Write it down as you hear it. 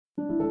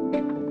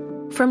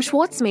From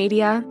Schwartz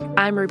Media,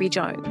 I'm Ruby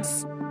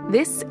Jones.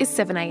 This is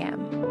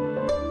 7am.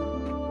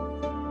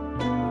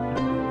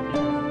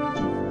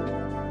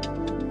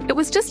 It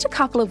was just a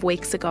couple of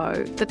weeks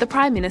ago that the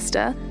Prime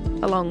Minister,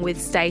 along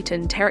with state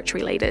and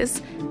territory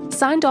leaders,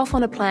 signed off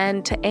on a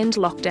plan to end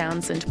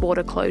lockdowns and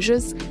border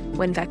closures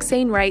when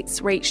vaccine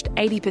rates reached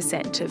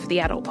 80% of the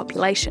adult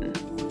population.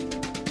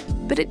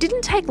 But it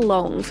didn't take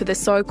long for the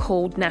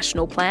so-called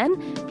national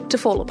plan to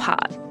fall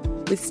apart,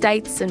 with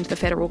states and the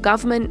federal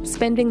government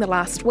spending the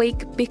last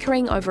week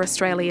bickering over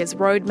Australia's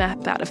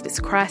roadmap out of this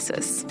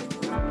crisis.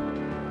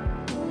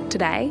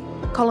 Today,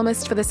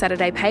 columnist for the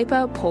Saturday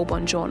paper, Paul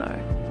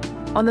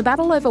Bongiorno, on the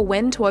battle over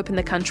when to open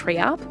the country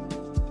up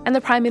and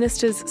the Prime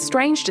Minister's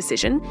strange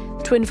decision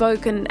to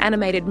invoke an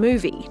animated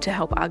movie to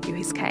help argue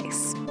his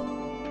case.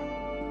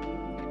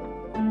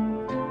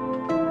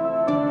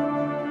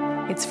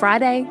 It's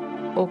Friday,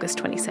 August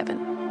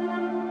 27.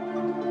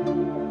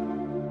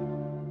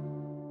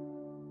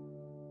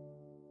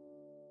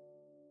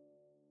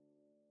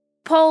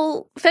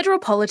 Paul, federal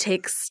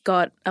politics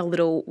got a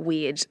little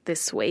weird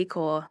this week,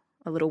 or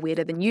a little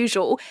weirder than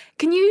usual.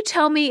 Can you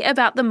tell me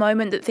about the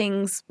moment that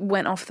things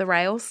went off the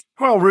rails?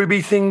 Well,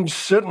 Ruby, things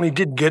certainly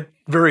did get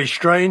very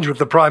strange with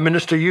the Prime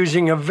Minister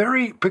using a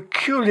very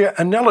peculiar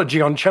analogy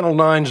on Channel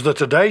 9's The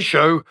Today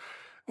Show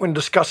when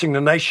discussing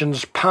the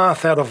nation's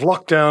path out of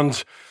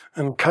lockdowns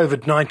and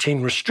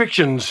COVID-19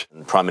 restrictions.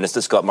 Prime Minister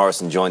Scott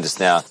Morrison joined us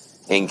now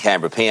in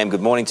Canberra. PM,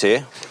 good morning to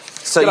you.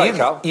 So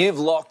you've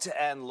locked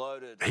and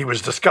loaded. He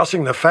was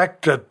discussing the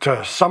fact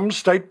that some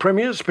state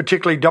premiers,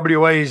 particularly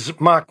WA's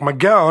Mark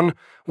McGowan,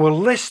 were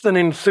less than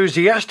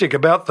enthusiastic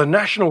about the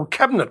National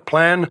Cabinet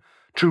plan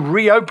to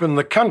reopen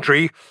the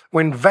country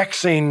when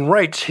vaccine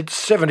rates hit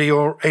 70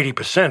 or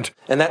 80%.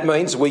 And that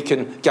means we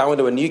can go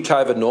into a new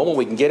COVID normal,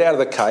 we can get out of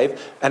the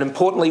cave, and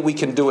importantly, we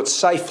can do it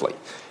safely.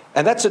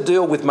 And that's a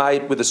deal we've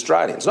made with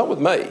Australians, not with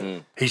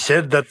me. He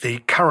said that the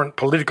current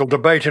political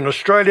debate in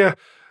Australia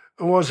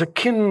was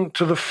akin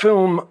to the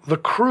film The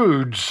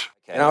Croods.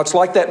 Now, it's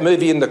like that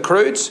movie in The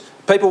Croods.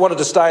 People wanted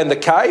to stay in the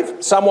cave.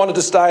 Some wanted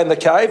to stay in the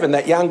cave, and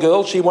that young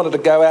girl, she wanted to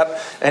go out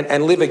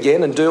and live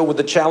again and deal with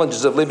the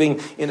challenges of living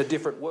in a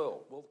different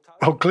world.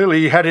 Well, clearly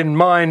he had in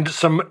mind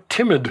some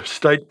timid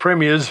state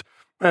premiers,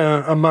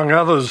 among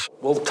others.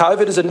 Well,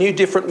 COVID is a new,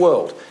 different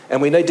world,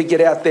 and we need to get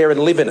out there and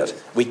live in it.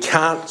 We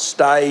can't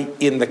stay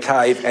in the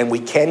cave, and we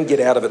can get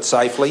out of it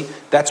safely.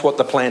 That's what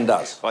the plan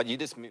does.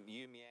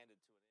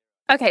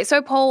 Okay,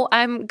 so Paul,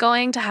 I'm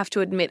going to have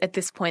to admit at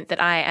this point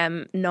that I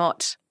am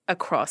not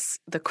across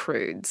The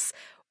Croods.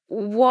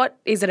 What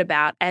is it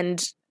about,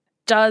 and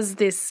does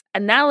this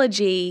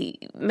analogy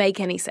make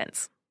any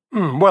sense?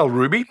 Well,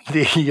 Ruby,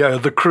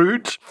 The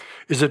Croods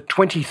is a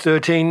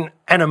 2013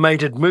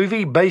 animated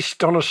movie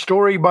based on a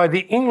story by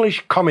the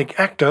English comic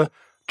actor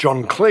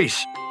John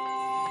Cleese.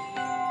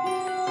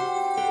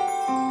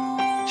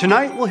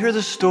 Tonight we'll hear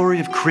the story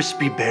of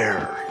Crispy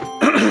Bear.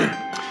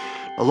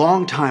 A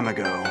long time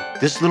ago,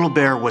 this little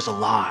bear was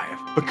alive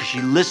because she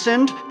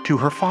listened to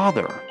her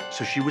father,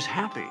 so she was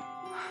happy.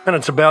 And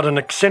it's about an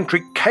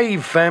eccentric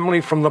cave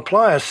family from the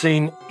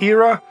Pliocene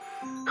era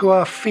who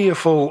are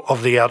fearful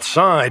of the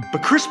outside.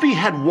 But Crispy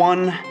had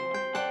one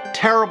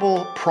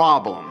terrible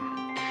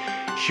problem.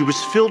 She was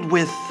filled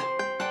with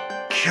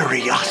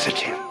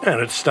curiosity.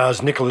 And it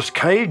stars Nicolas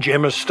Cage,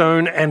 Emma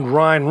Stone and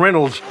Ryan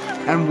Reynolds.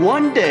 And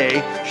one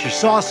day, she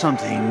saw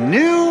something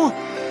new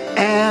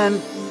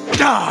and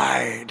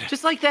died.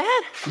 Just like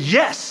that?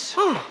 Yes.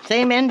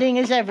 Same ending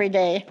as every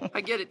day.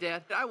 I get it,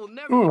 Dad. I will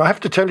never... I have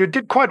to tell you, it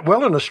did quite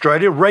well in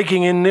Australia,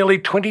 raking in nearly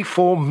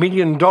 $24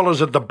 million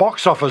at the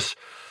box office.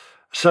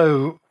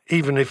 So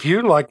even if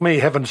you, like me,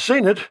 haven't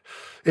seen it,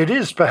 it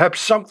is perhaps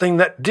something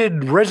that did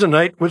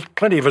resonate with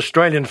plenty of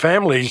Australian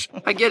families.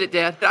 I get it,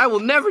 Dad. I will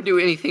never do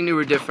anything new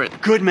or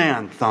different. Good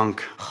man,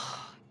 Thunk.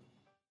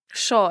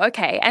 Sure,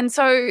 okay. And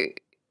so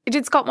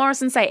did Scott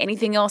Morrison say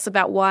anything else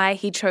about why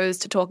he chose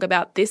to talk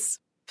about this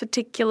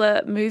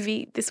particular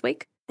movie this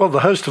week? Well,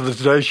 the host of the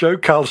Today Show,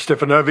 Carl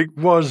Stefanovic,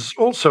 was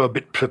also a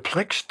bit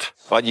perplexed.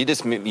 But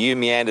you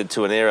meandered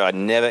to an area I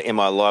never in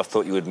my life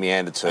thought you would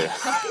meander to.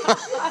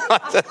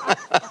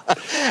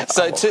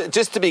 So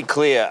just to be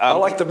clear... I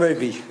like the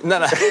movie. No,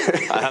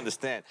 I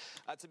understand.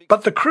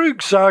 But the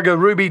Krug saga,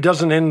 Ruby,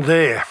 doesn't end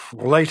there.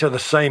 Later the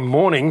same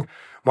morning,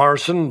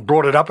 Morrison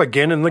brought it up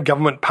again in the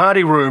government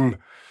party room.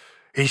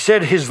 He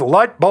said his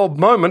light bulb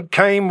moment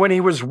came when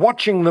he was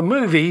watching the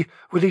movie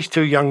with his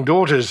two young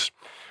daughters.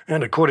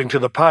 And according to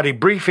the party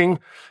briefing,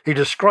 he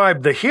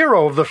described the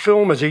hero of the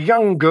film as a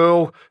young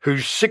girl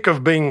who's sick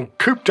of being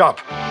cooped up.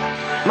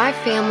 My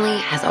family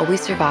has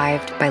always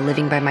survived by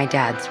living by my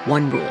dad's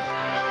one rule.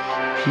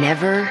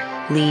 Never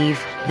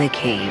leave the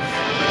cave.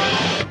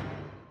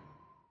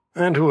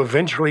 And who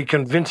eventually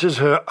convinces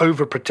her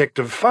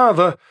overprotective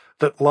father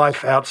that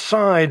life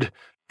outside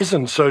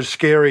isn't so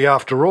scary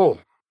after all.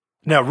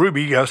 Now,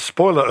 Ruby, a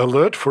spoiler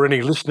alert for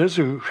any listeners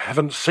who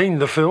haven't seen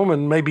the film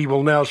and maybe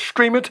will now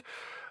stream it,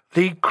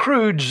 the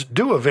Croods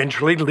do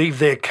eventually leave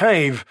their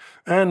cave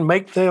and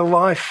make their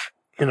life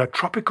in a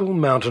tropical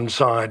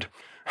mountainside.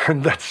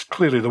 And that's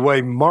clearly the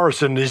way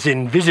Morrison is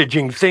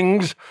envisaging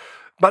things.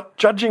 But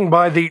judging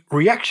by the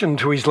reaction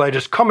to his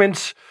latest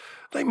comments,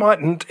 they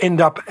mightn't end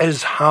up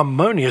as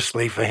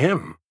harmoniously for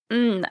him.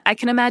 I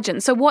can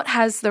imagine. So what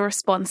has the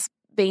response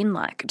been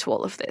like to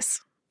all of this?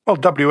 Well,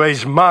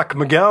 WA's Mark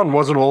McGowan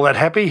wasn't all that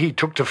happy. He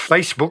took to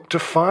Facebook to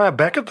fire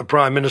back at the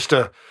Prime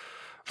Minister.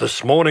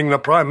 This morning, the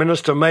Prime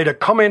Minister made a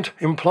comment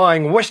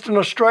implying Western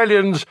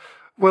Australians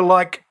were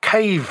like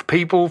cave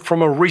people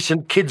from a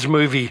recent kids'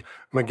 movie,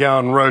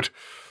 McGowan wrote.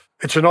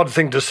 It's an odd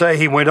thing to say,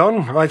 he went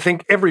on. I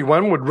think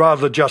everyone would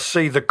rather just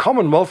see the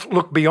Commonwealth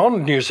look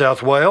beyond New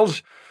South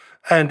Wales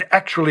and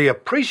actually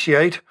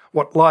appreciate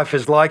what life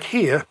is like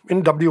here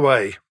in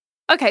WA.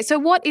 Okay, so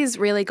what is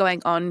really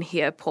going on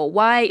here, Paul?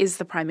 Why is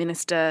the Prime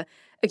Minister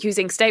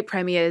accusing state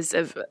premiers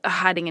of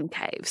hiding in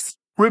caves?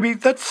 Ruby,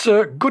 that's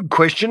a good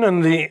question,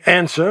 and the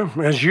answer,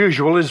 as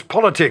usual, is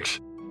politics.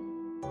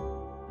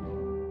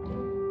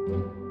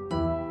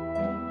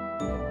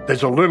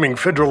 There's a looming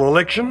federal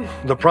election.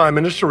 The Prime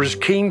Minister is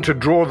keen to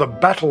draw the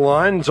battle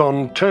lines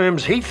on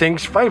terms he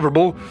thinks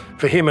favourable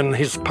for him and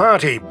his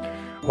party.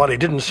 While he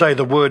didn't say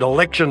the word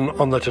election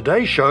on the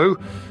Today Show,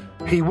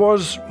 he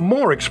was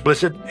more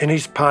explicit in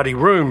his party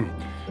room.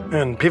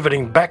 And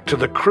pivoting back to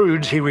the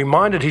Croods, he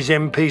reminded his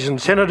MPs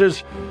and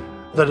senators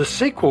that a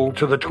sequel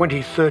to the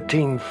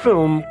 2013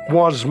 film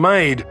was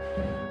made.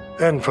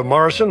 And for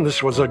Morrison,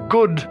 this was a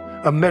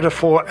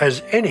metaphor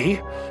as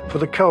any for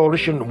the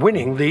coalition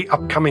winning the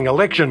upcoming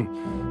election.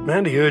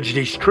 And he urged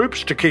his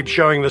troops to keep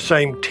showing the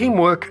same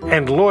teamwork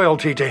and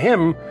loyalty to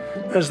him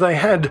as they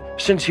had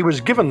since he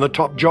was given the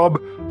top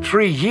job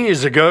 3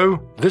 years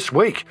ago this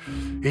week.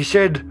 He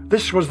said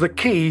this was the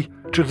key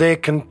to their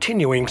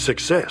continuing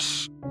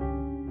success.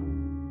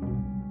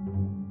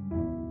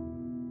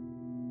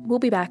 We'll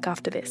be back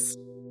after this.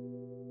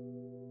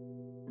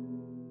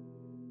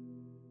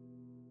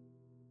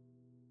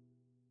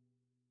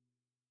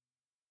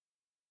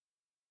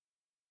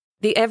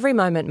 The Every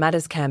Moment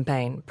Matters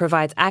campaign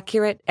provides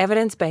accurate,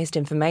 evidence-based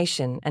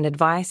information and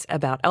advice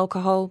about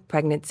alcohol,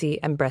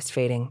 pregnancy and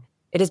breastfeeding.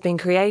 It has been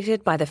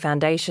created by the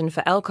Foundation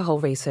for Alcohol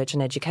Research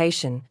and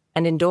Education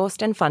and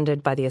endorsed and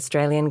funded by the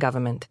Australian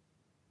Government.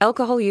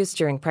 Alcohol use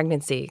during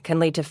pregnancy can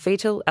lead to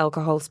fetal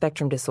alcohol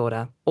spectrum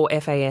disorder, or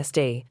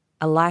FASD,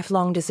 a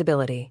lifelong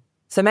disability.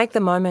 So make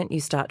the moment you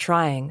start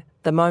trying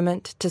the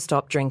moment to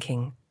stop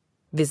drinking.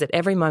 Visit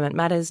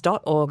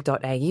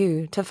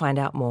everymomentmatters.org.au to find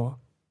out more.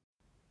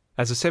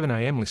 As a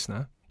 7am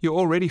listener, you're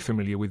already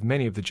familiar with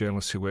many of the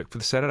journalists who work for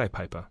the Saturday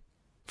paper.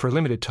 For a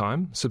limited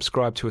time,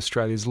 subscribe to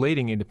Australia's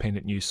leading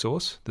independent news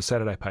source, the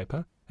Saturday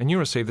paper, and you'll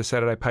receive the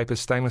Saturday paper's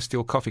stainless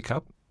steel coffee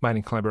cup, made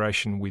in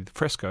collaboration with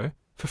Fresco,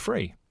 for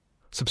free.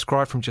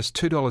 Subscribe from just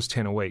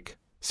 $2.10 a week.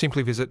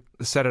 Simply visit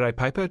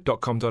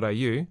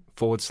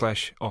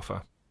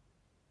thesaturdaypaper.com.au/offer.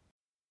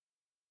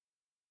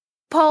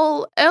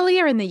 Paul,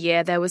 earlier in the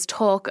year there was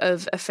talk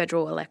of a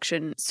federal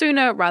election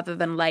sooner rather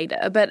than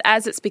later, but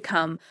as it's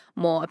become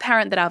more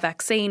apparent that our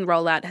vaccine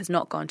rollout has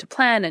not gone to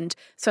plan and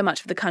so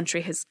much of the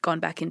country has gone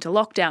back into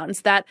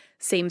lockdowns, that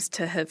seems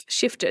to have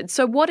shifted.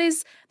 So what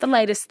is the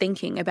latest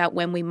thinking about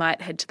when we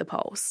might head to the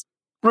polls?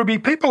 Ruby,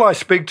 people I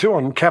speak to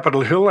on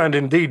Capitol Hill and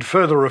indeed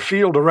further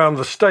afield around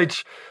the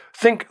states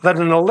think that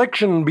an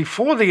election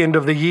before the end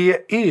of the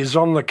year is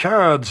on the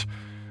cards,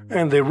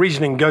 and their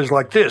reasoning goes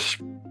like this.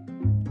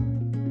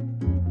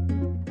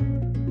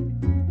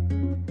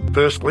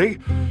 Firstly,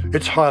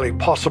 it's highly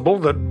possible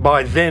that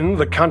by then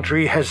the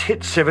country has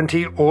hit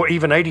 70 or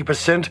even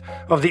 80%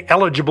 of the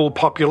eligible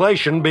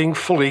population being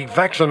fully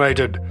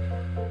vaccinated.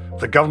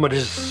 The government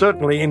is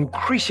certainly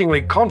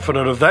increasingly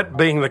confident of that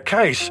being the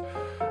case.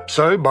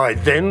 So by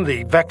then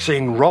the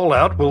vaccine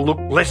rollout will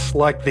look less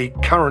like the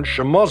current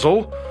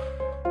schmozzle.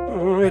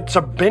 It's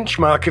a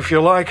benchmark, if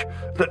you like,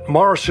 that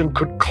Morrison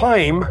could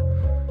claim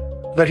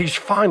that he's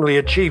finally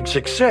achieved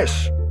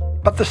success.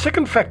 But the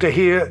second factor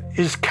here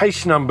is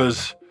case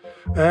numbers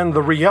and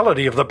the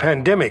reality of the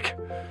pandemic.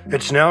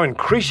 It's now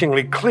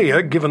increasingly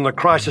clear, given the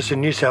crisis in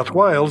New South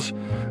Wales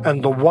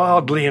and the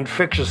wildly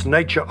infectious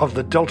nature of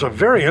the Delta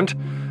variant,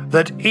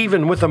 that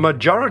even with a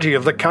majority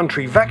of the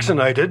country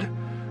vaccinated,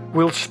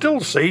 we'll still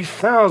see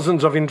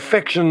thousands of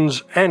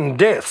infections and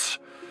deaths.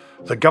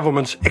 The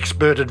government's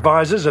expert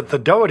advisors at the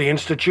Doherty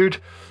Institute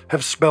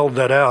have spelled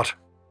that out.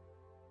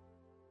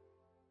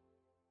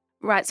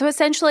 Right, so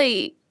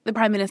essentially the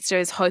Prime Minister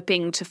is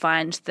hoping to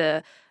find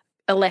the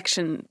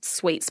election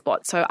sweet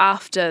spot. So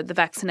after the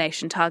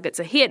vaccination targets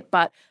are hit,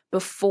 but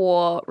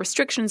before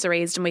restrictions are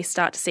eased and we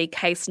start to see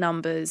case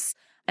numbers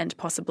and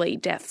possibly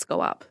deaths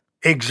go up.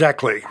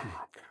 Exactly.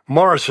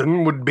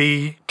 Morrison would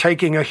be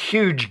taking a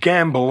huge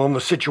gamble on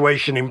the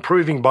situation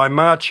improving by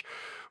March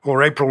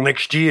or April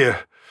next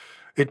year.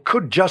 It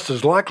could just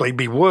as likely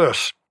be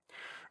worse.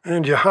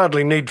 And you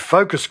hardly need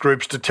focus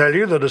groups to tell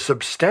you that a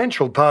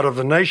substantial part of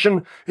the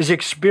nation is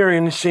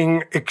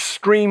experiencing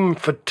extreme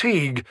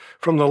fatigue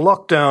from the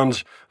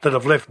lockdowns that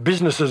have left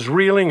businesses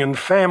reeling and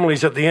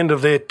families at the end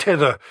of their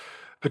tether,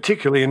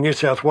 particularly in New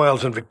South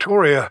Wales and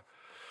Victoria.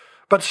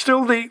 But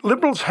still, the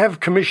Liberals have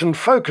commissioned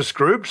focus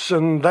groups,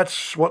 and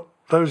that's what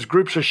those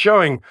groups are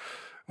showing,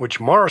 which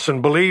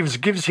Morrison believes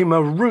gives him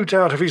a route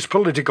out of his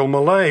political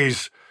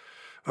malaise.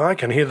 I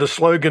can hear the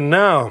slogan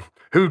now,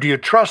 "Who do you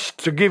trust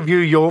to give you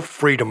your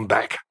freedom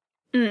back?"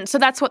 So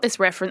that's what this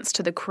reference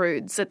to the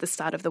Croods at the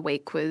start of the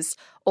week was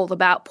all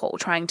about, Paul,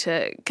 trying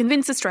to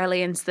convince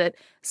Australians that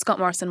Scott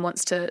Morrison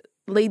wants to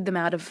lead them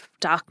out of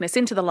darkness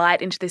into the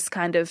light, into this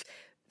kind of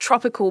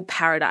tropical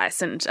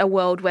paradise and a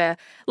world where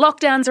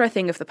lockdowns are a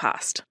thing of the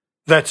past.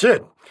 That's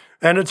it.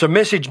 And it's a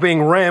message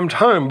being rammed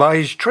home by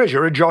his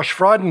treasurer, Josh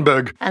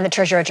Frydenberg. And the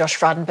treasurer, Josh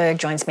Frydenberg,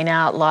 joins me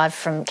now live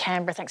from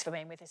Canberra. Thanks for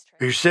being with us,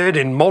 Who said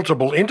in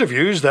multiple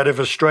interviews that if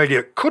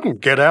Australia couldn't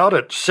get out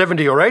at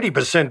 70 or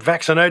 80%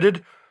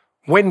 vaccinated,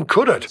 when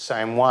could it? The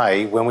same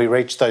way when we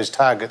reach those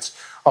targets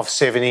of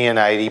 70 and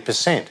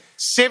 80%.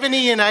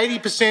 70 and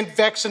 80%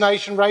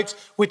 vaccination rates,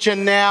 which are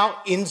now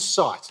in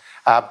sight.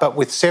 But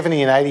with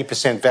 70 and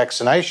 80%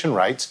 vaccination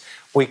rates,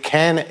 we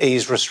can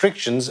ease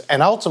restrictions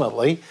and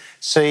ultimately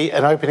see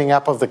an opening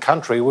up of the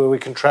country where we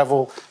can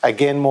travel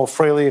again more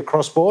freely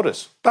across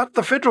borders. But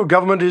the federal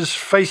government is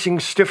facing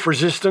stiff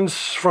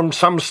resistance from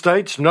some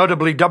states,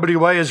 notably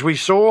WA as we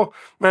saw,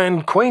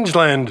 and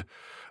Queensland.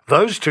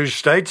 Those two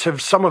states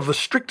have some of the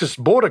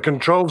strictest border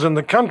controls in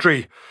the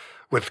country,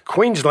 with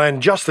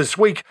Queensland just this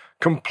week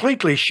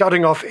completely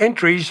shutting off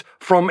entries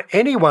from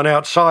anyone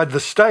outside the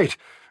state,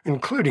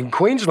 including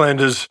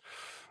Queenslanders.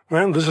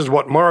 And this is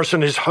what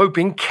Morrison is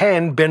hoping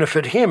can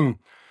benefit him.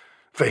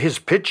 For his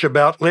pitch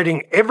about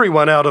letting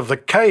everyone out of the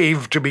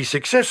cave to be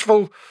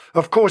successful,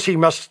 of course he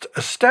must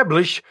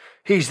establish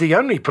he's the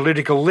only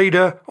political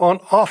leader on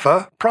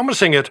offer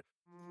promising it.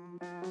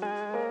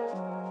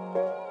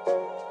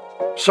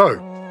 So,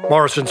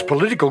 Morrison's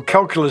political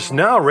calculus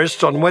now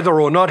rests on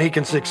whether or not he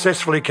can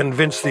successfully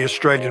convince the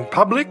Australian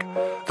public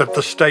that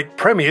the state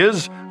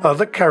premiers are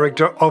the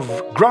character of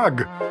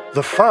Grug,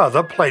 the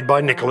father played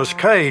by Nicolas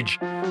Cage,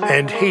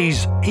 and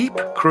he's Eep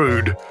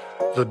Crude,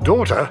 the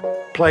daughter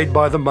played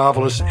by the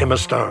marvellous Emma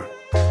Stone.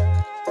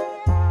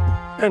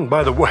 And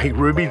by the way,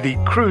 Ruby, the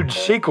Crude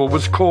sequel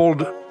was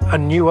called A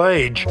New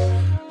Age.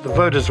 The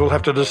voters will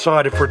have to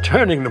decide if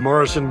returning the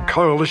Morrison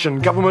coalition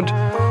government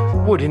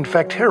would in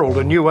fact herald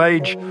a new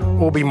age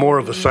or be more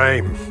of the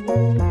same.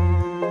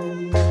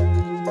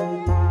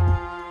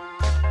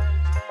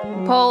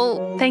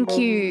 Paul, thank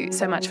you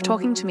so much for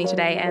talking to me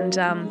today, and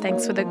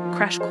thanks for the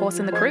crash course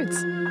in the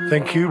Croods.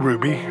 Thank you,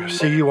 Ruby.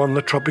 See you on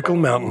the tropical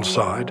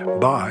mountainside.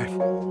 Bye.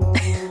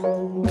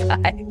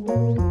 Bye.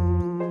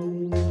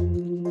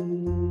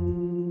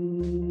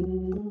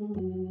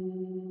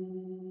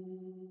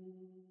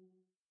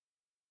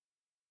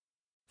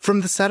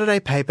 From the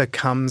Saturday paper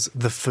comes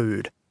The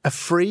Food, a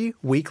free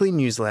weekly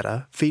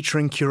newsletter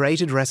featuring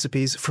curated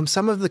recipes from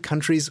some of the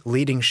country's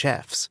leading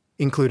chefs,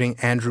 including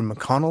Andrew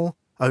McConnell,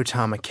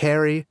 Otar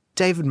Makary,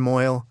 David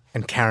Moyle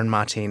and Karen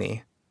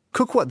Martini.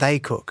 Cook what they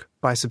cook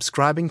by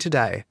subscribing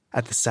today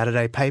at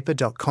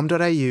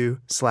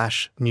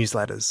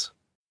thesaturdaypaper.com.au/newsletters.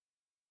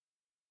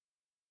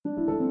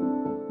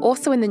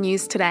 Also in the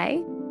news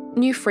today,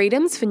 new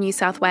freedoms for New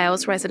South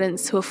Wales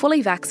residents who are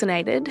fully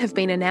vaccinated have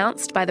been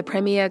announced by the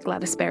Premier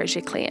Gladys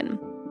Berejiklian.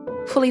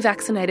 Fully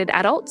vaccinated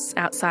adults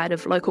outside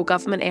of local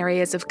government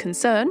areas of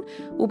concern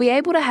will be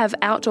able to have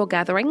outdoor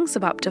gatherings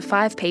of up to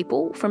 5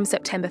 people from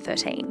September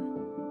 13.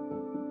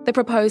 The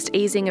proposed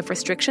easing of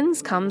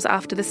restrictions comes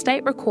after the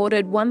state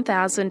recorded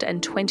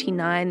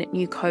 1,029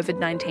 new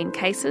COVID-19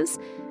 cases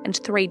and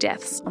 3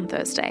 deaths on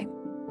Thursday.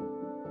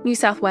 New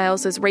South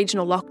Wales's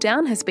regional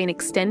lockdown has been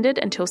extended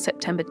until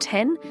September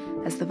 10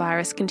 as the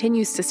virus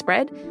continues to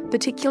spread,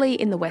 particularly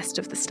in the west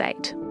of the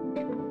state.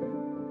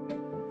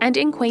 And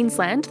in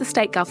Queensland, the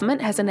state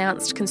government has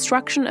announced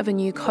construction of a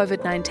new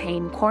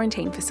COVID-19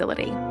 quarantine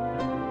facility.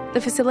 The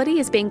facility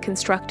is being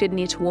constructed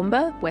near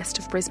Toowoomba, west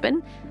of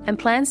Brisbane, and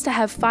plans to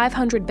have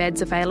 500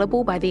 beds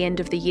available by the end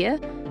of the year,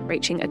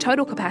 reaching a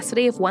total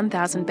capacity of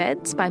 1,000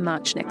 beds by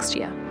March next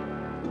year.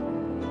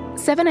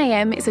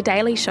 7am is a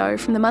daily show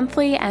from the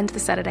Monthly and the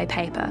Saturday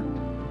paper.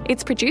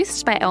 It's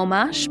produced by Elle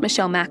Marsh,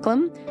 Michelle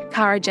Macklem,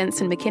 Cara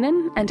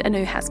Jensen-McKinnon and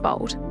Anu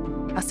Hasbold.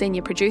 Our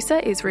senior producer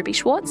is Ruby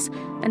Schwartz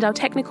and our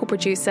technical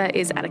producer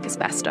is Atticus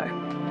Bastow.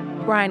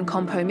 Ryan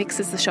Compo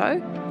mixes the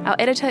show. Our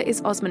editor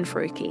is Osman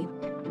Faruqi.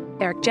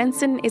 Eric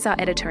Jensen is our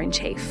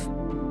editor-in-chief.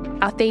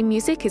 Our theme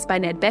music is by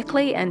Ned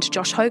Beckley and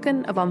Josh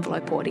Hogan of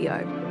Envelope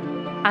Audio.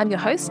 I'm your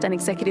host and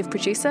executive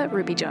producer,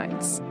 Ruby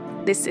Jones.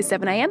 This is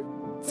 7am.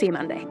 See you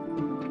Monday.